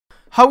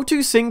How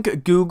to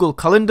sync Google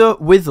Calendar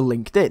with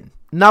LinkedIn.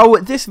 Now,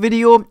 this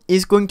video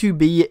is going to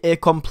be a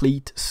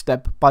complete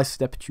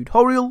step-by-step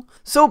tutorial,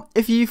 so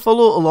if you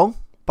follow along,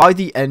 by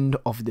the end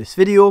of this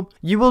video,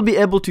 you will be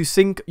able to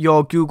sync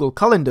your Google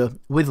Calendar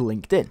with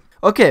LinkedIn.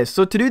 Okay,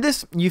 so to do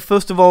this, you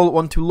first of all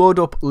want to load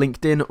up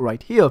LinkedIn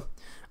right here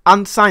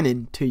and sign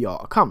in to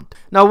your account.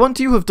 Now, once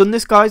you have done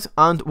this, guys,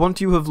 and once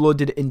you have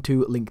loaded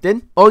into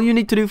LinkedIn, all you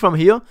need to do from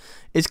here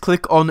is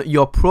click on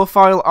your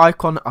profile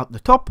icon at the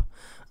top,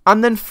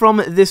 and then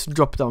from this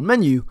drop-down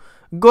menu,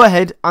 go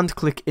ahead and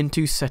click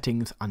into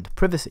Settings and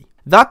Privacy.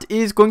 That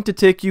is going to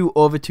take you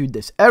over to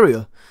this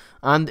area,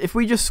 and if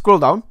we just scroll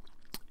down,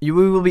 you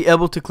will be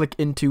able to click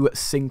into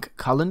Sync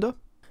Calendar.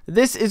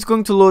 This is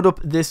going to load up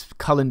this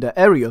calendar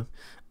area,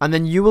 and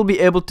then you will be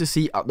able to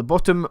see at the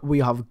bottom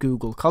we have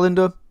Google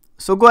Calendar.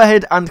 So go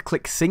ahead and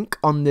click Sync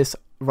on this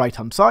right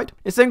hand side.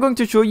 It's then going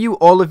to show you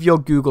all of your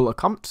Google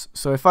accounts.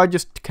 So if I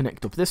just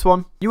connect up this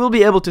one, you will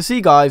be able to see,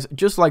 guys,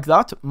 just like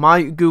that,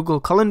 my Google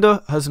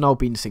Calendar has now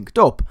been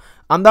synced up.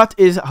 And that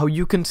is how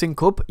you can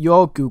sync up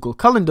your Google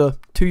Calendar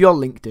to your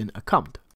LinkedIn account.